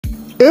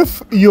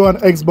If you're an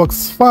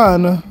Xbox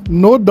fan,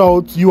 no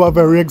doubt you are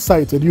very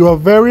excited. You are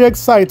very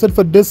excited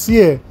for this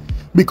year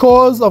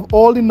because of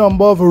all the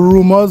number of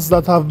rumors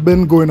that have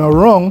been going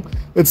around.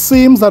 It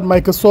seems that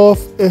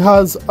Microsoft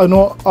has a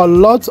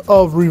lot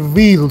of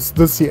reveals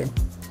this year.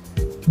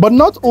 But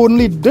not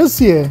only this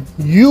year,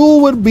 you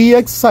would be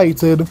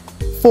excited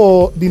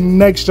for the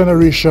next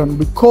generation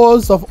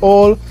because of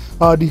all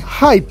the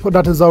hype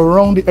that is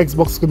around the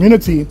Xbox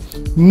community.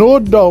 No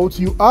doubt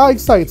you are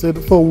excited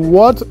for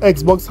what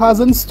Xbox has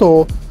in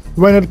store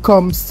when it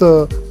comes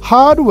to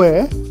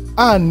hardware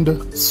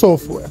and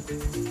software.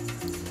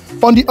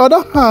 On the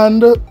other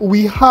hand,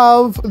 we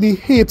have the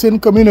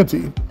hating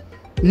community.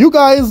 You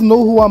guys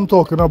know who I'm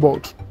talking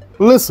about.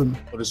 Listen.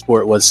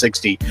 Motorsport was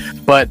 60,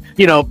 but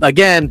you know,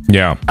 again,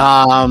 yeah.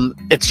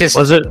 It's just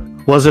was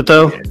it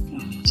though?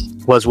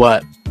 Was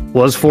what?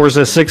 Was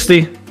Forza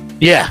 60?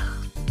 Yeah.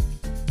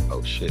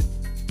 Oh shit.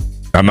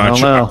 I'm not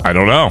sure. I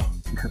don't know.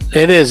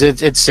 It is.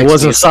 It's 60. It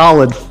wasn't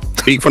solid.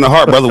 Speak from the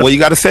heart, brother. What you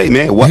got to say,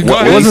 man? What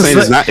are you saying?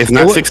 It's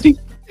not 60?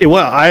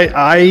 Well,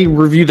 I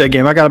reviewed that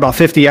game. I got about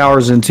 50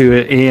 hours into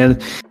it,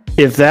 and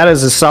if that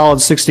is a solid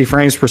 60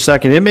 frames per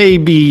second, it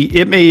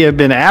may have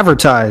been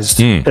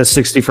advertised as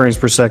 60 frames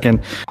per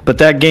second, but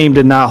that game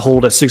did not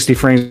hold at 60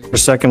 frames per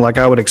second like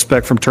I would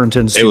expect from Turn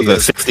 10 Studios. It was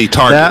a 60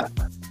 target.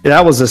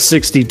 That was a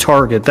 60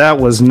 target. That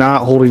was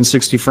not holding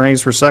 60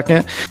 frames per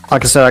second.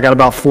 Like I said, I got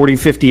about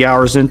 50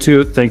 hours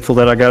into it. Thankful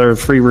that I got a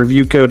free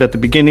review code at the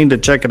beginning to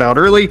check it out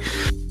early.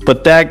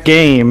 But that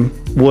game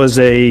was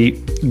a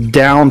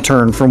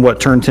downturn from what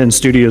Turn 10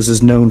 Studios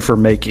is known for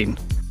making.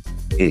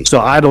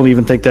 So I don't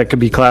even think that could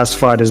be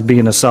classified as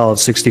being a solid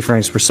 60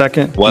 frames per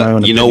second.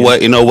 What? You know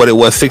what it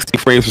was 60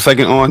 frames per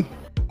second on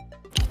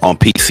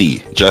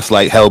PC, just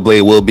like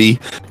Hellblade will be,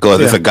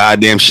 because it's a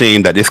goddamn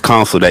shame that this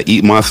console that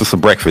eat monsters for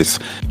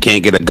breakfast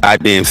can't get a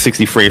goddamn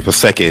 60 frames per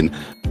second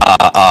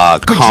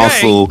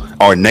console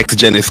or next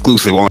gen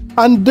exclusive on.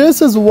 And this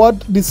is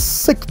what the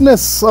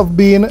sickness of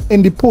being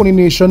in the Pony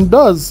Nation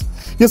does.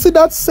 You see,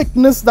 that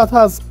sickness that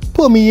has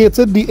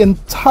permeated the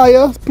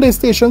entire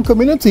PlayStation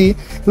community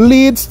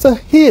leads to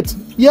hate.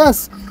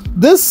 Yes,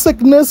 this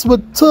sickness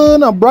would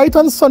turn a bright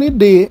and sunny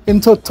day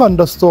into a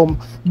thunderstorm.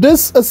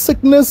 This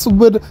sickness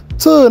would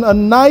turn a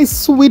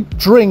nice sweet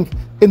drink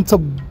into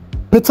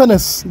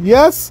bitterness.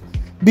 Yes,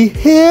 the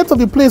hate of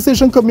the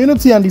PlayStation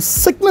community and the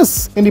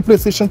sickness in the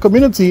PlayStation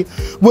community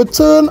would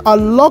turn a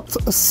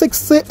locked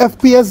 60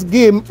 FPS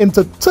game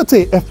into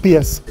 30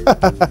 FPS.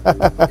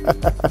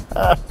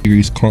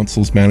 Series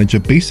consoles manage a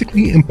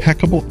basically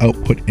impeccable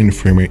output in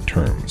framerate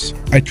terms.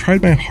 I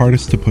tried my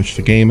hardest to push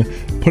the game,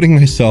 putting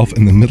myself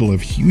in the middle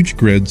of huge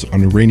grids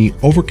on rainy,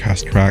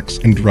 overcast tracks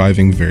and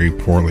driving very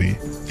poorly.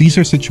 These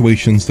are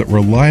situations that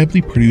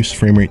reliably produce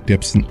framerate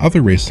dips in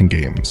other racing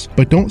games,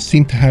 but don't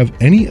seem to have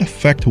any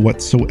effect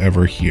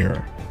whatsoever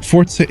here.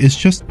 Forza is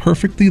just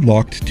perfectly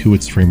locked to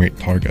its framerate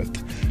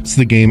target, so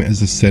the game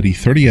is a steady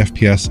 30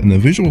 FPS in the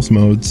visuals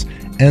modes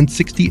and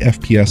 60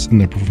 FPS in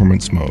the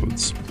performance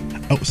modes.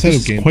 Outside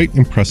of game, quite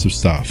impressive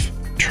stuff.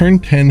 Turn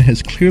 10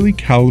 has clearly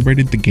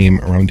calibrated the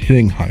game around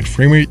hitting high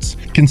frame rates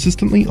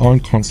consistently on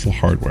console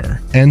hardware,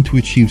 and to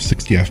achieve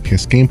 60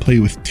 FPS gameplay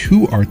with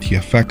 2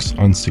 RTFX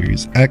on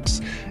Series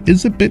X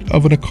is a bit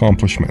of an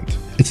accomplishment.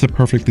 It's a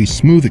perfectly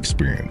smooth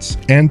experience,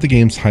 and the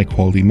game's high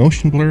quality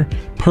motion blur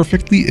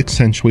perfectly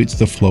accentuates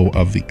the flow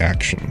of the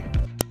action.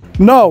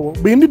 Now,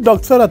 being the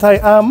doctor that I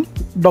am,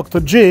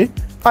 Dr. J,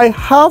 I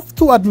have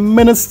to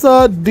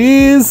administer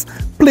these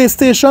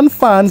PlayStation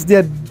fans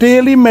their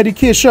daily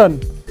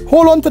medication.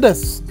 Hold on to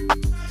this.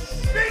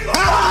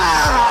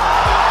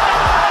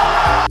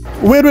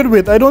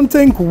 Wait. I don't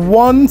think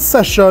one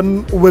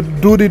session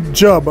would do the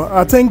job.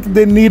 I think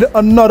they need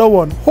another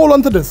one. Hold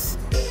on to this.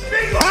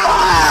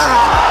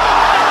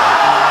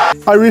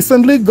 I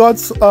recently got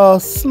a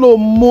slow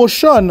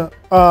motion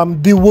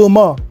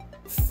dewormer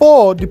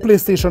for the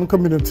PlayStation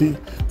community.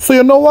 So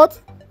you know what?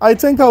 I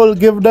think I will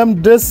give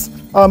them this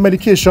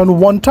medication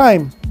one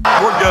time.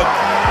 We're good.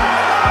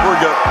 We're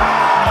good.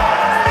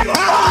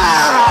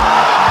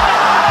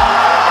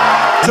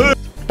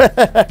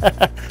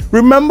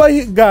 Remember,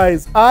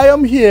 guys, I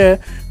am here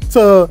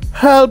to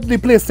help the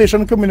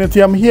PlayStation community.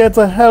 I'm here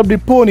to help the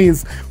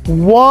ponies.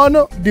 One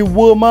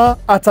dewormer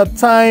at a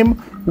time,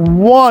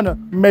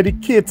 one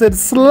medicated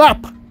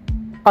slap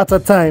at a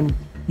time.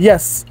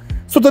 Yes.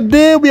 So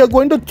today we are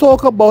going to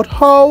talk about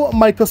how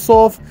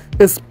Microsoft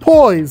is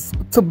poised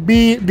to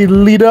be the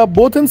leader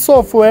both in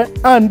software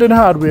and in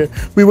hardware.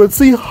 We will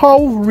see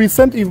how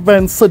recent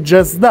events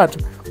suggest that.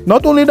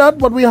 Not only that,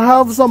 but we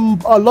have a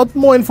lot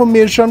more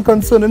information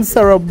concerning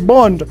Sarah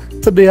Bond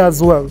today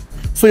as well.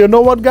 So you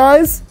know what,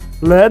 guys?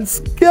 Let's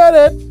get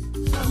it.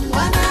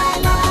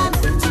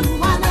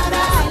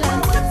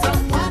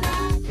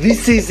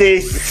 This is a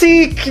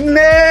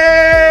sickness!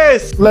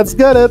 Let's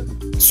get it.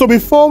 So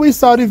before we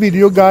start the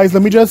video, guys,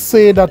 let me just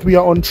say that we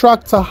are on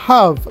track to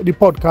have the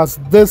podcast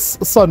this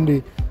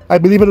Sunday. I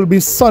believe it will be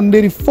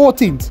Sunday the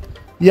 14th.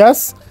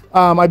 Yes,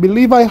 I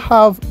believe I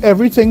have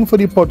everything for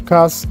the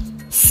podcast.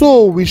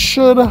 So we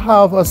should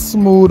have a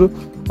smooth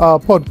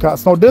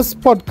podcast. Now, this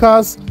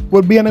podcast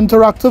will be an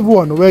interactive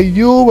one where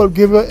you will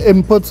give your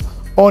input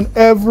on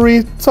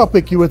every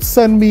topic. You would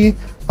send me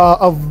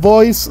a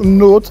voice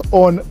note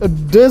on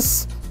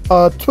this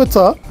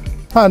Twitter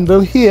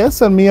handle here.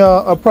 Send me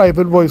a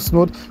private voice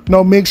note.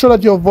 Now, make sure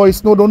that your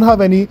voice note don't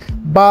have any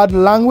bad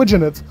language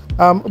in it.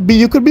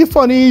 You could be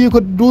funny, you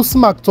could do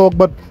smack talk,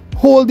 but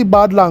hold the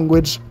bad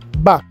language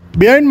back.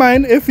 Bear in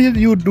mind, if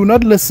you do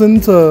not listen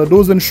to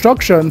those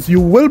instructions,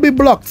 you will be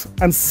blocked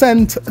and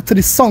sent to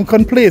the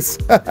sunken place.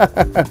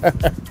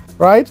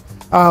 Right?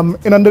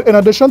 In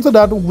addition to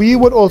that, we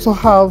would also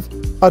have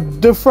a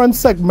different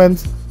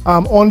segment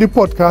on the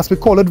podcast. We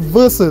call it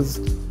Versus.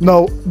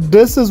 Now,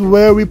 this is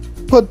where we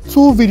put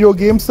two video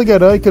games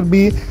together. It could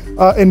be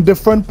in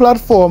different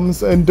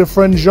platforms, in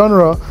different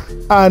genre,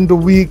 and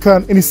we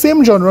can, in the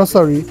same genre,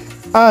 sorry,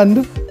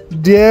 and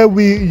there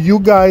you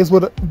guys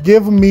would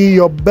give me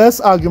your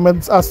best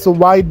arguments as to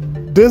why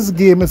this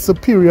game is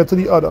superior to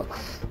the other.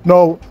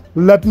 Now,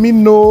 let me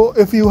know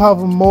if you have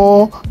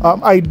more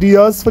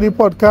ideas for the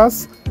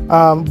podcast,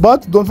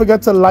 but don't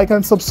forget to like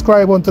and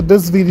subscribe onto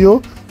this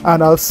video,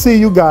 and I'll see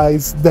you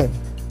guys then.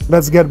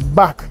 Let's get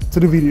back to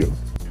the video.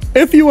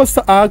 If you was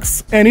to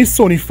ask any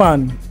Sony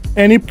fan,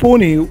 any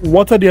pony,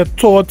 what are their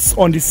thoughts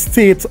on the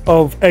state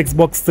of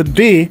Xbox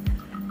today,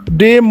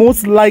 they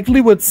most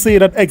likely would say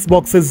that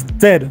Xbox is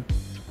dead.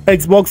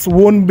 Xbox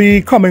won't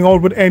be coming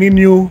out with any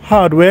new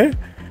hardware.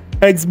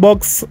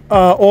 Xbox,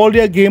 all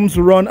their games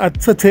run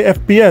at 30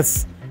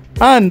 FPS.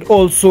 And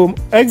also,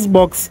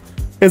 Xbox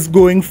is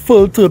going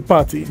full third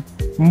party.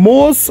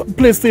 Most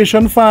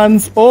PlayStation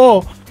fans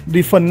or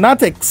the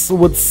fanatics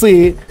would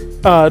say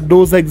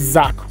those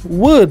exact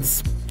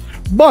words.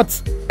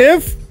 But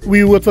if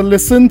we were to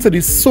listen to the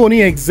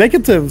Sony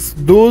executives,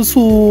 those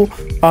who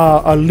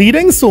are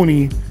leading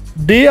Sony,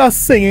 they are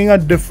singing a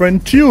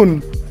different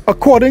tune.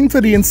 According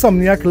to the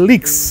Insomniac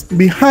leaks,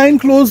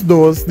 behind closed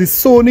doors, the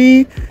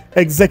Sony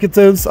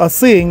executives are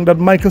saying that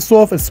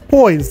Microsoft is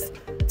poised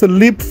to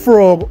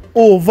leapfrog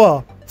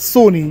over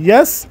Sony.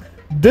 Yes,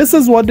 this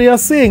is what they are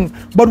saying.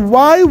 But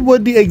why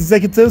would the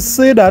executives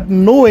say that,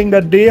 knowing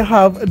that they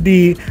have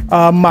the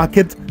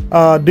market,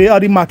 they are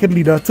the market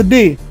leader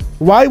today?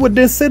 Why would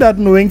they say that,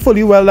 knowing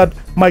fully well that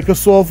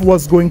Microsoft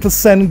was going to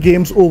send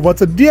games over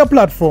to their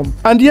platform?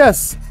 And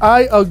yes,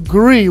 I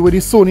agree with the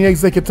Sony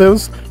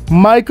executives.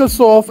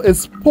 Microsoft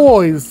is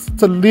poised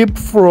to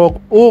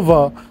leapfrog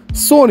over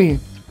Sony,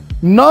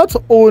 not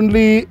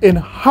only in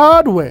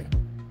hardware,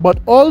 but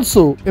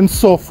also in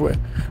software.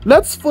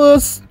 Let's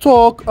first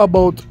talk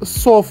about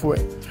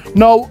software.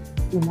 Now,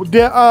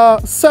 there are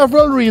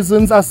several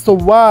reasons as to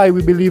why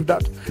we believe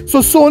that. So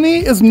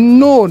Sony is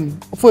known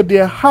for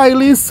their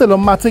highly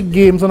cinematic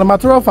games, and a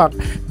matter of fact,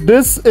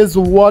 this is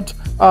what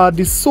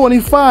the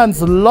Sony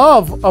fans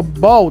love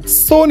about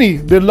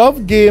Sony. They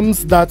love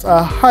games that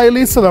are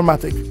highly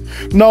cinematic.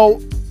 Now,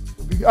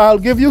 I'll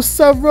give you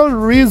several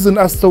reasons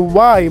as to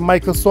why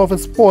Microsoft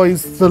is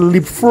poised to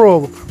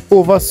leapfrog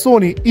over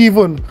Sony,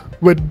 even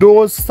with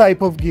those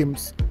type of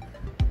games.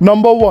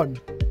 Number one,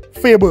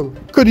 Fable.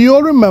 Could you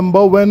all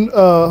remember when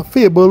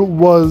Fable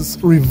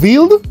was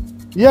revealed?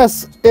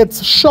 Yes, it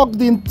shocked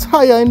the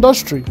entire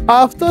industry.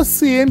 After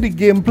seeing the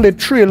gameplay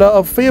trailer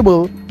of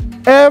Fable,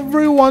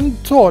 everyone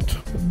thought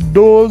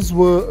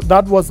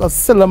that was a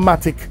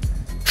cinematic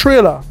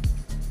trailer.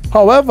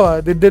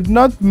 However, they did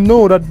not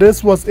know that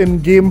this was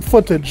in-game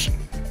footage,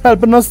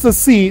 helping us to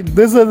see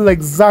this is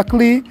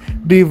exactly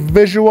the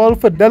visual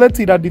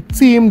fidelity that the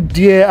team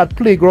there at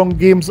Playground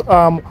Games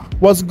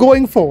was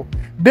going for.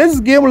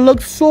 This game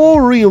looked so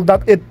real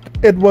that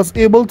it was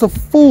able to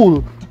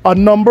fool a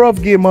number of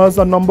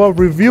gamers, a number of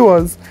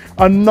reviewers,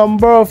 a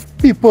number of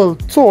people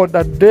thought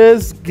that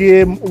this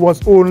game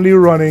was only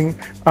running,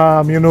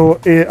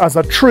 as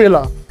a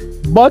trailer.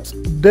 But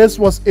this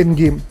was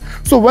in-game.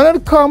 So when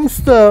it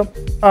comes to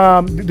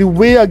the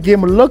way a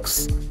game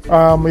looks,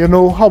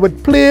 how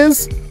it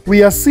plays,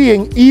 we are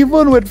seeing,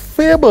 even with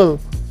Fable,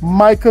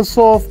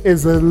 Microsoft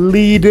is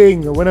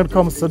leading when it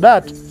comes to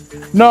that.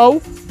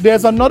 Now,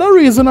 there's another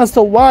reason as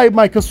to why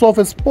Microsoft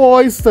is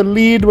poised to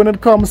lead when it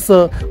comes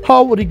to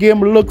how the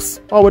game looks,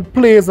 how it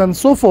plays, and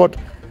so forth.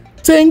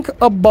 Think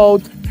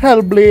about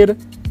Hellblade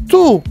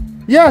 2.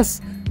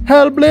 Yes,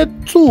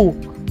 Hellblade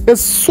 2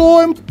 is so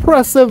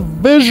impressive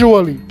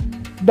visually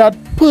that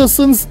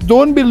persons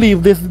don't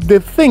believe this. They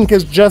think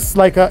it's just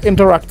like an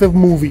interactive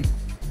movie.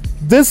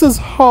 This is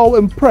how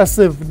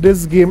impressive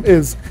this game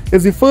is.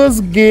 It's the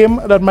first game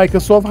that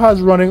Microsoft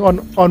has running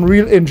on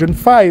Unreal Engine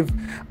 5.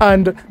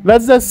 And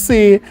let's just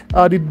say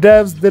the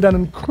devs did an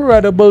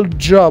incredible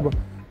job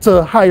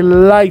to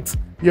highlight,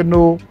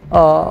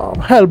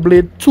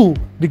 Hellblade 2,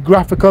 the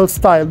graphical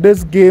style.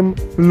 This game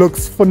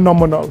looks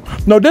phenomenal.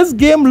 Now, this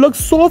game looks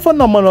so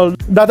phenomenal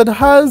that it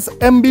has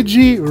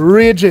MBG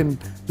raging.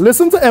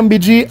 Listen to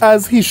MBG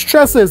as he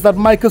stresses that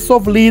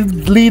Microsoft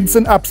leads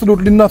in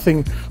absolutely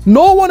nothing.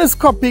 No one is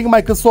copying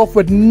Microsoft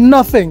with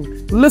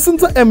nothing. Listen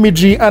to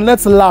MBG and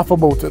let's laugh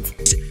about it.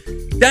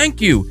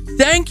 Thank you.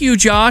 Thank you,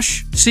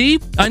 Josh. See,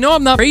 I know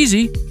I'm not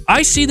crazy.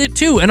 I see that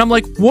too. And I'm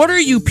like, what are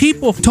you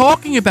people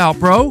talking about,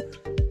 bro?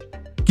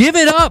 Give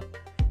it up.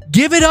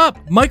 Give it up.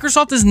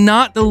 Microsoft is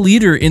not the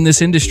leader in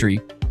this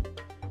industry.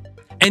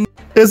 And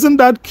isn't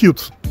that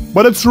cute?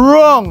 But it's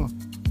wrong,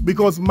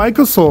 because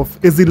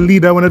Microsoft is the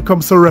leader when it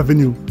comes to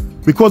revenue.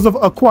 Because of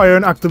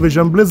acquiring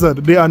Activision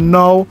Blizzard, they are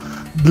now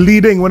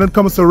leading when it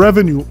comes to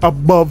revenue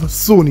above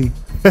Sony.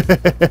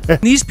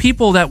 These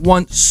people that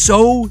want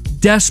so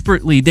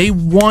desperately, they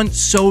want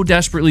so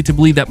desperately to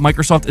believe that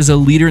Microsoft is a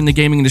leader in the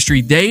gaming industry.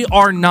 They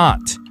are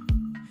not.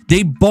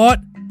 They bought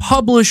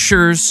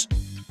publishers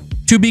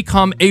to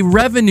become a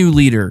revenue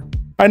leader.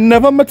 I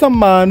never met a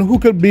man who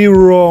could be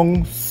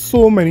wrong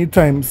so many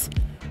times.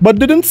 But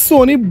didn't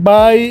Sony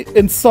buy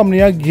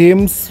Insomniac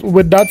Games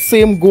with that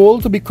same goal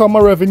to become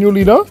a revenue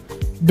leader?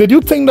 Did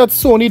you think that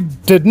Sony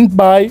didn't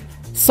buy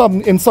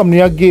some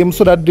Insomniac Games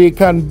so that they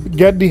can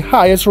get the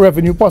highest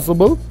revenue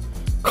possible?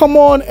 Come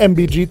on,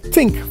 MBG,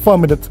 think for a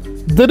minute.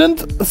 Didn't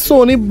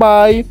Sony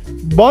buy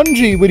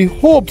Bungie with the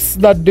hopes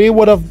that they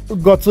would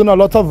have gotten a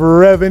lot of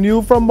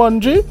revenue from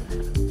Bungie?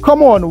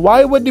 Come on,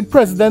 why would the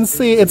president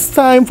say it's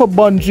time for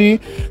Bungie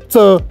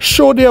to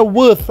show their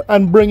worth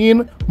and bring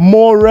in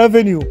more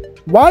revenue?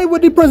 Why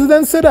would the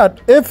president say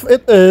that if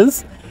it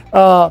is,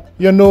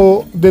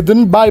 they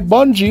didn't buy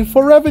Bungie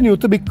for revenue,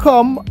 to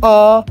become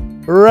a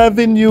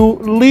revenue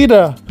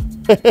leader?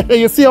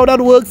 You see how that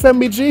works,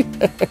 MBG?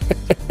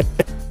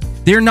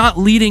 They're not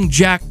leading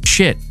jack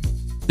shit.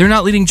 They're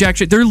not leading jack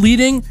shit. They're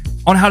leading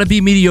on how to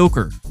be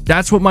mediocre.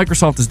 That's what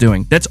Microsoft is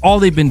doing. That's all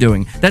they've been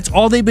doing. That's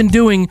all they've been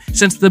doing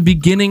since the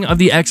beginning of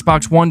the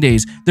Xbox One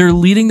days. They're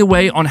leading the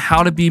way on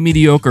how to be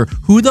mediocre.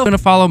 Who the hell is going to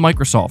follow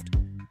Microsoft?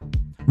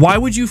 Why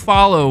would you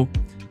follow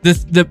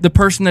the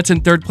person that's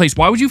in third place?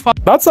 Why would you follow?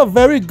 That's a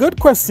very good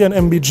question,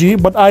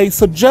 MBG, but I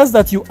suggest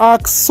that you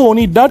ask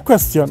Sony that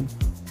question.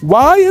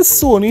 Why is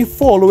Sony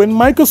following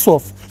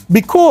Microsoft?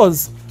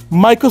 Because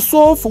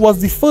Microsoft was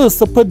the first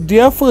to put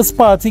their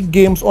first-party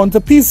games onto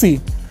PC.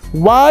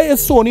 Why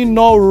is Sony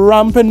now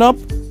ramping up?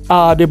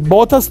 They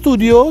bought a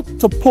studio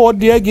to port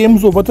their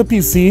games over to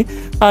PC,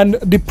 and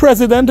the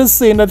president is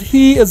saying that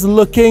he is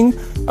looking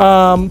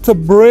to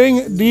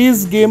bring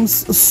these games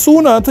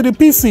sooner to the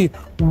PC.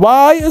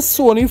 Why is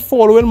Sony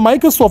following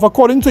Microsoft?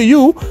 According to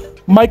you,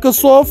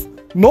 Microsoft,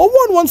 no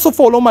one wants to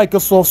follow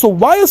Microsoft, so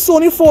why is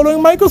Sony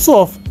following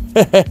Microsoft?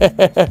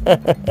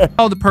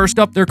 The pursed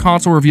up their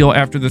console reveal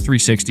after the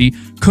 360,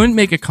 couldn't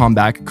make a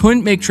comeback,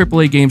 couldn't make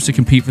AAA games to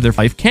compete for their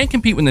life, can't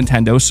compete with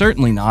Nintendo,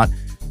 certainly not.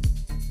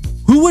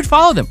 Who would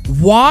follow them?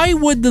 Why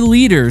would the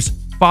leaders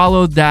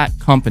follow that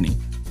company?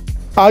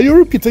 Are you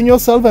repeating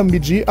yourself,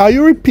 MBG? Are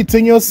you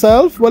repeating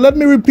yourself? Well, let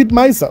me repeat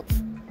myself.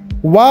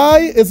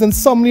 Why is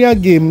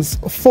Insomniac Games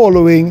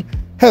following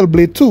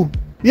Hellblade 2?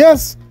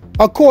 Yes,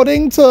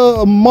 according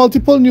to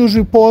multiple news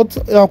reports,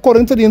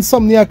 according to the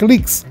Insomniac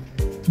leaks,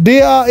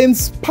 they are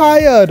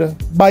inspired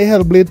by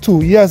Hellblade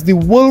 2. Yes, the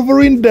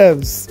Wolverine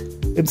devs,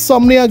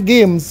 Insomniac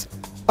Games,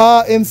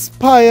 are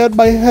inspired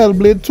by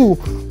Hellblade 2.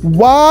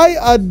 Why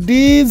are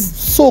these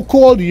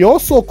your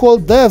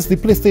so-called devs, the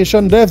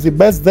PlayStation devs, the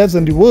best devs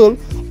in the world,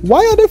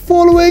 why are they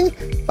following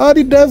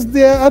the devs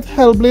there at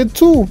Hellblade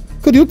 2?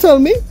 Could you tell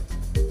me?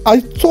 I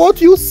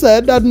thought you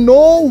said that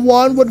no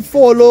one would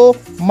follow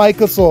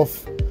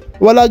Microsoft.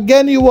 Well,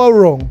 again, you are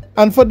wrong.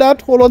 And for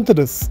that, hold on to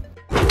this.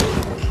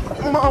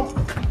 Mom.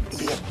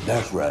 Yeah,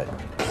 that's right.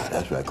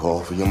 That's right. Call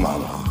for your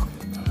mama.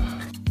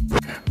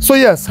 So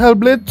yes,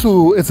 Hellblade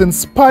 2 is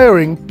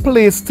inspiring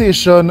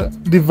PlayStation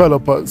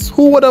developers.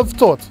 Who would have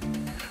thought?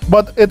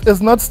 But it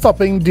is not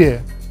stopping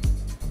there.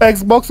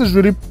 Xbox is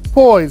really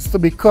poised to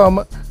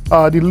become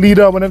the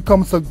leader when it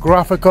comes to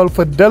graphical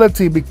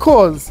fidelity,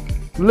 because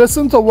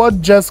listen to what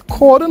Jez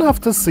Corden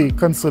have to say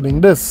concerning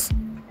this.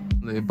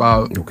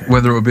 About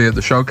whether it will be at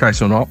the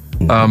showcase or not.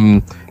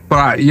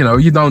 But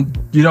you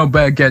don't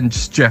bet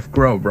against Jeff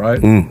Grubb,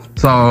 right?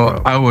 So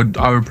I would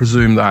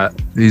presume that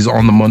he's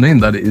on the money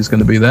and that it is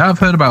going to be there. I've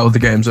heard about other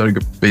games that are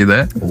going to be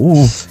there.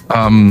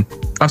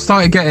 I've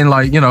started getting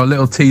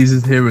little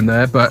teasers here and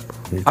there, but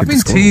I've been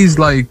teased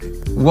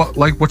what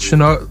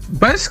Shinobi,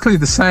 basically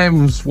the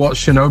same as what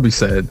Shinobi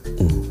said.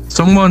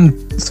 Someone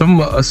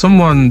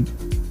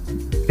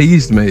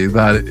teased me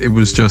that it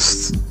was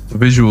just the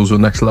visuals were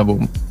next level,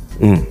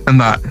 and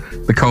that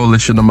the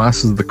Coalition of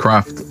Masters of the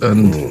Craft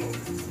and.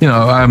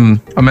 I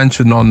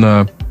mentioned on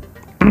my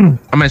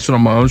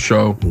own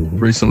show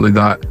recently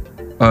that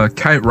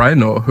Kate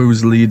Rayner,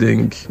 who's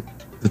leading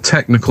the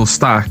technical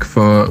stack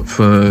for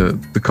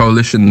the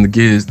Coalition,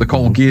 the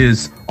Cold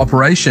Gears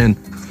operation,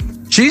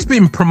 she's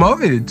been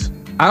promoted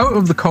out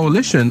of the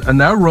Coalition and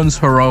now runs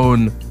her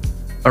own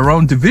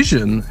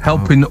division,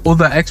 helping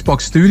other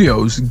Xbox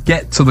studios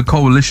get to the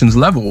Coalition's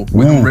level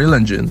with Unreal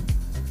Engine.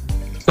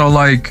 So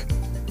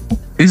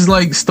is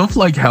stuff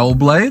like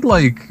Hellblade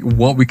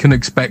what we can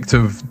expect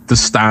of the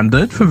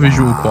standard for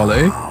visual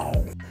quality?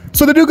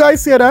 So did you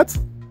guys hear that?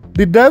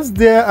 the devs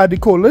there at the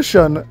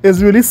coalition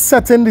is really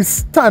setting the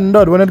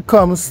standard when it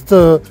comes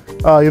to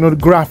the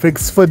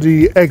graphics for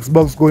the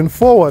Xbox going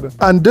forward.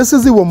 And this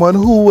is the woman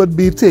who would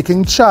be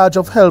taking charge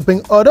of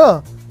helping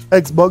other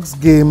Xbox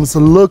games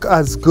look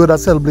as good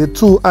as Hellblade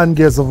 2 and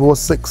Gears of War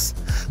 6.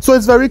 So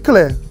it's very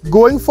clear,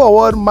 going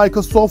forward,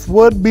 Microsoft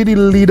would be the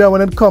leader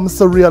when it comes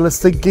to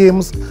realistic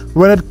games,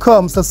 when it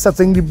comes to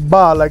setting the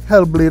bar like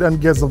Hellblade and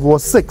Gears of War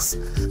 6.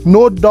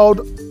 No doubt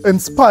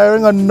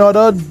inspiring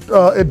another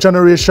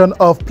generation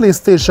of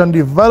PlayStation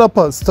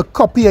developers to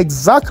copy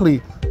exactly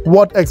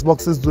what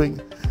Xbox is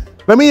doing.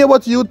 Let me hear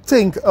what you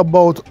think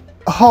about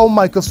how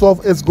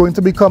Microsoft is going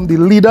to become the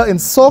leader in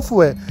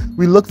software.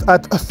 We looked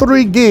at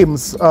 3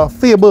 games,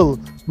 Fable,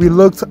 we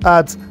looked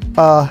at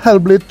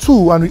Hellblade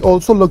 2, and we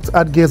also looked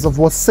at Gears of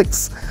War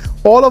 6.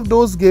 All of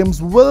those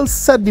games will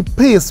set the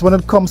pace when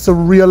it comes to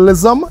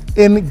realism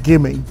in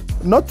gaming.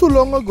 Not too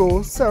long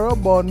ago, Sarah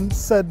Bond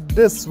said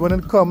this when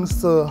it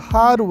comes to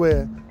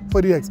hardware for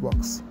the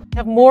Xbox. We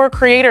have more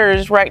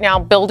creators right now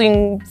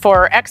building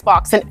for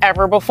Xbox than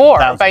ever before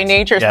by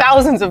nature,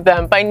 thousands of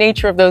them by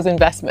nature of those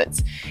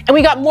investments. And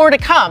we got more to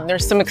come.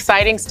 There's some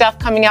exciting stuff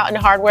coming out in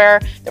hardware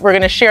that we're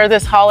going to share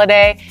this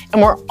holiday.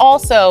 And we're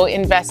also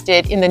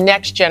invested in the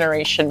next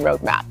generation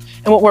roadmap.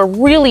 And what we're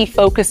really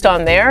focused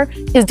on there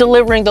is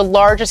delivering the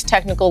largest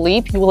technical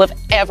leap you will have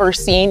ever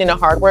seen in a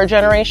hardware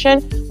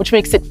generation, which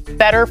makes it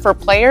better for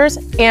players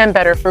and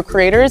better for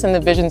creators and the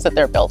visions that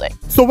they're building.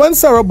 So when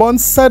Sarah Bond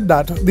said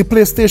that, the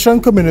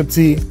PlayStation community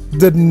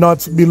did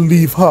not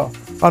believe her.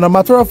 And a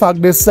matter of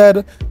fact, they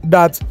said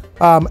that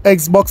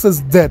Xbox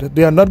is dead.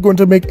 They are not going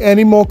to make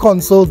any more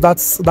consoles.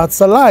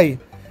 That's a lie.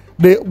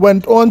 They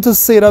went on to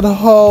say that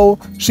how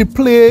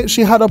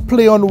she had a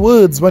play on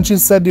words when she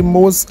said the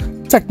most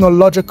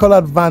technological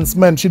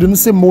advancement. She didn't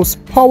say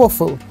most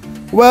powerful.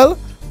 Well,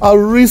 a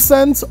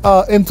recent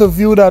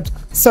interview that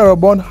Sarah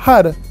Bond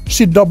had,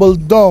 she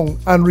doubled down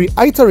and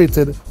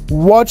reiterated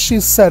what she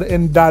said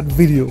in that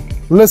video.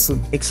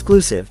 Listen.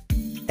 Exclusive.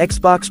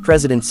 Xbox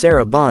President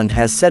Sarah Bond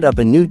has set up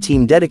a new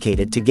team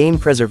dedicated to game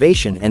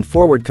preservation and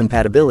forward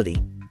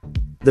compatibility.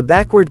 The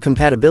backward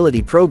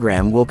compatibility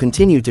program will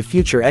continue to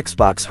future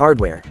Xbox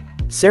hardware.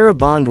 Sarah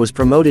Bond was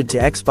promoted to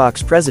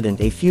Xbox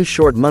President a few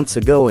short months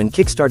ago and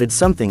kickstarted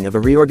something of a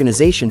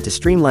reorganization to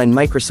streamline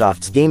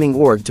Microsoft's gaming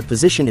org to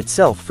position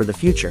itself for the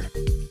future.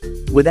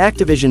 With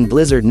Activision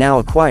Blizzard now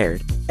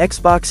acquired,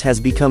 Xbox has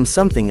become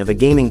something of a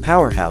gaming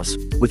powerhouse,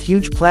 with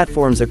huge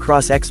platforms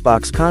across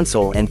Xbox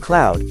console and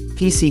cloud,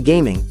 PC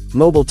gaming,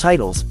 mobile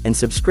titles, and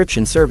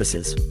subscription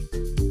services.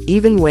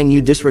 Even when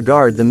you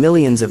disregard the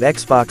millions of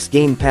Xbox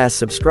Game Pass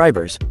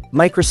subscribers,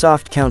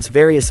 Microsoft counts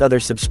various other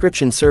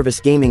subscription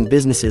service gaming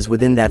businesses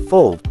within that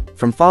fold,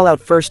 from Fallout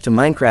 1st to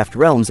Minecraft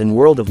Realms and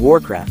World of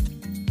Warcraft.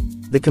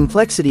 The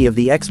complexity of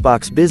the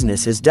Xbox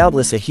business is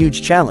doubtless a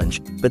huge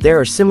challenge, but there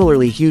are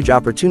similarly huge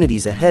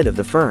opportunities ahead of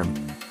the firm.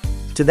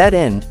 To that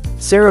end,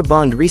 Sarah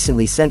Bond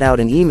recently sent out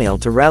an email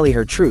to rally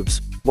her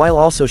troops, while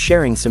also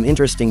sharing some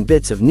interesting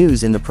bits of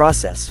news in the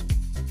process.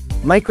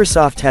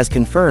 Microsoft has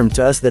confirmed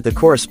to us that the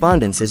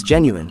correspondence is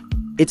genuine.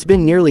 It's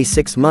been nearly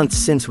 6 months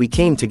since we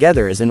came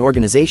together as an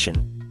organization.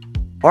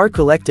 Our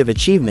collective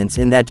achievements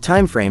in that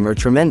timeframe are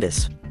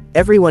tremendous.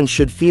 Everyone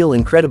should feel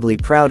incredibly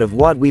proud of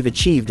what we've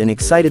achieved and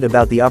excited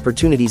about the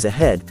opportunities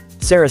ahead,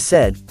 Sarah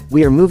said.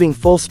 We are moving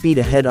full speed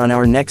ahead on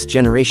our next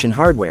generation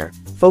hardware,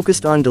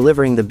 focused on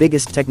delivering the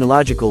biggest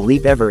technological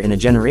leap ever in a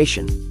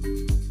generation.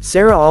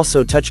 Sarah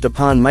also touched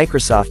upon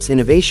Microsoft's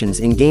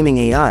innovations in gaming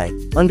AI,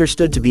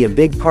 understood to be a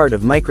big part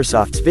of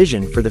Microsoft's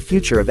vision for the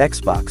future of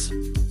Xbox.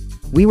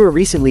 We were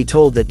recently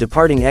told that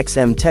departing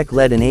XM Tech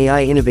led an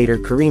AI innovator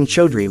Kareem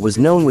Chaudhry was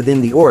known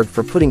within the org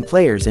for putting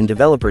players and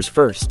developers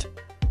first.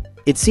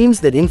 It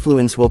seems that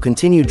influence will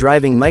continue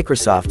driving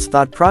Microsoft's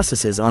thought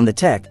processes on the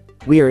tech.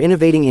 We are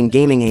innovating in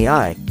gaming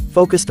AI,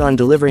 focused on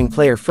delivering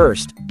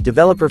player-first,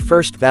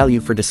 developer-first value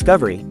for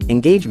discovery,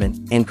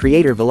 engagement, and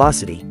creator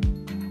velocity.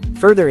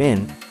 Further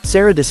in,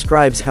 Sarah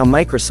describes how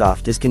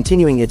Microsoft is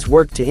continuing its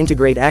work to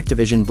integrate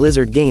Activision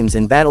Blizzard games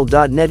and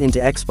Battle.net into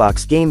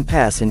Xbox Game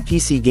Pass and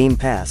PC Game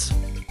Pass.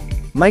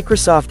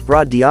 Microsoft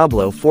brought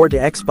Diablo 4 to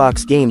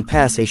Xbox Game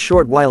Pass a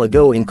short while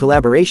ago in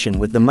collaboration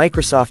with the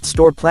Microsoft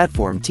Store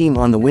platform team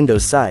on the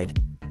Windows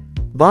side.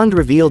 Bond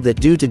revealed that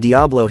due to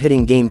Diablo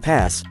hitting Game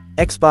Pass,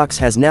 Xbox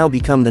has now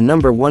become the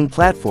 #1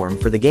 platform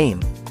for the game.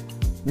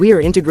 We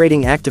are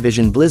integrating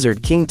Activision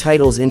Blizzard King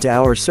titles into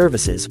our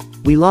services.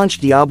 We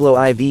launched Diablo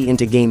IV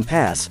into Game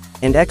Pass,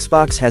 and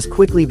Xbox has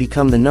quickly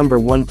become the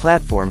 #1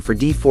 platform for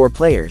D4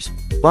 players.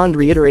 Bond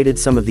reiterated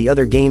some of the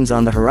other games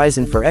on the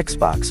horizon for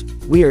Xbox.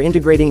 We are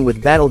integrating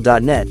with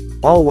Battle.net,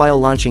 all while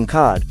launching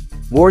COD,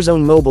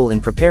 Warzone Mobile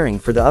and preparing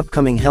for the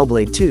upcoming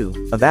Hellblade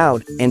 2,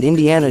 Avowed, and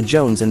Indiana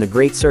Jones and the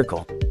Great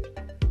Circle.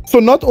 So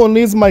not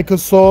only is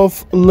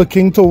Microsoft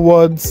looking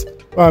towards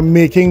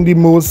making the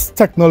most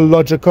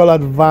technological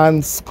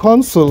advanced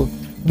console,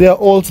 they are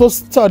also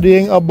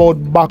studying about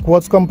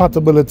backwards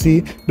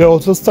compatibility. They're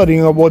also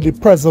studying about the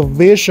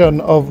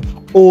preservation of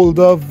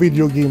older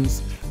video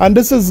games. And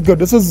this is good.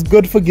 This is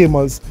good for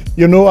gamers.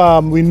 You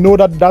know, we know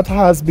that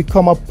has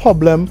become a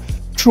problem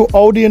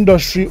throughout the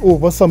industry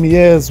over some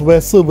years, where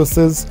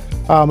services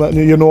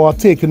you know, are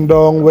taken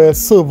down, where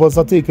servers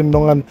are taken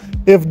down, and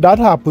if that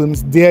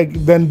happens,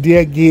 then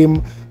their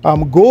game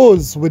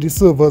goes with the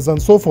servers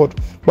and so forth.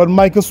 But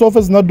Microsoft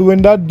is not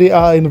doing that. They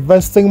are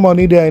investing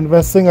money, they are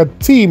investing a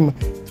team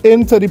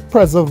into the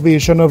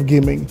preservation of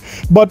gaming.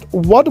 But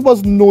what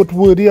was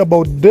noteworthy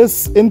about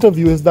this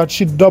interview is that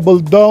she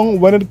doubled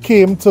down when it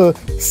came to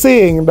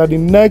saying that the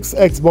next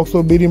Xbox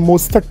will be the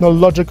most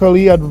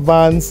technologically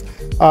advanced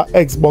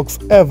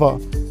Xbox ever.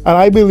 And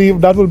I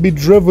believe that will be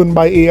driven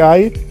by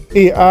AI.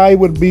 AI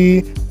would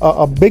be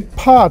a big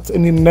part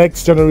in the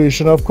next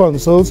generation of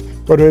consoles,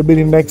 whether it be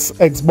the next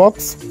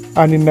Xbox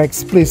and the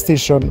next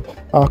PlayStation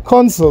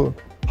console.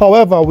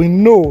 However, we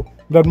know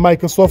that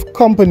Microsoft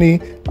company,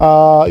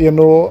 you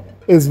know,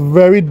 is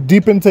very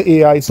deep into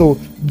AI, so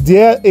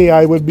their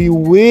AI would be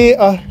way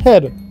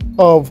ahead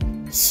of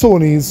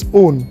Sony's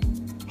own.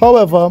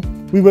 However,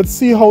 we would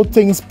see how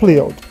things play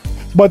out.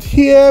 But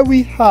here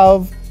we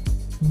have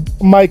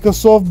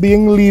Microsoft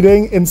being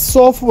leading in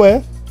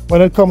software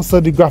when it comes to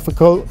the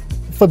graphical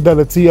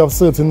fidelity of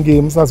certain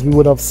games, as we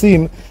would have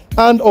seen,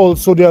 and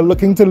also they are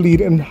looking to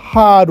lead in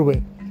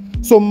hardware.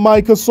 So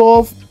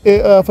Microsoft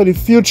for the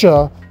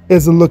future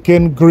is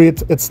looking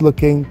great, it's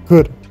looking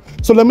good.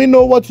 So let me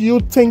know what you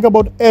think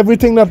about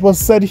everything that was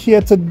said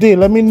here today.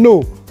 Let me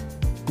know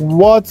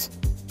what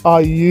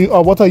are you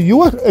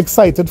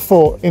excited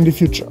for in the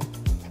future.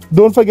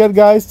 Don't forget,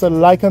 guys, to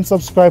like and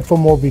subscribe for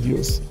more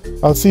videos.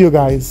 I'll see you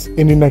guys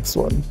in the next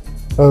one.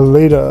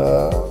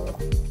 Later.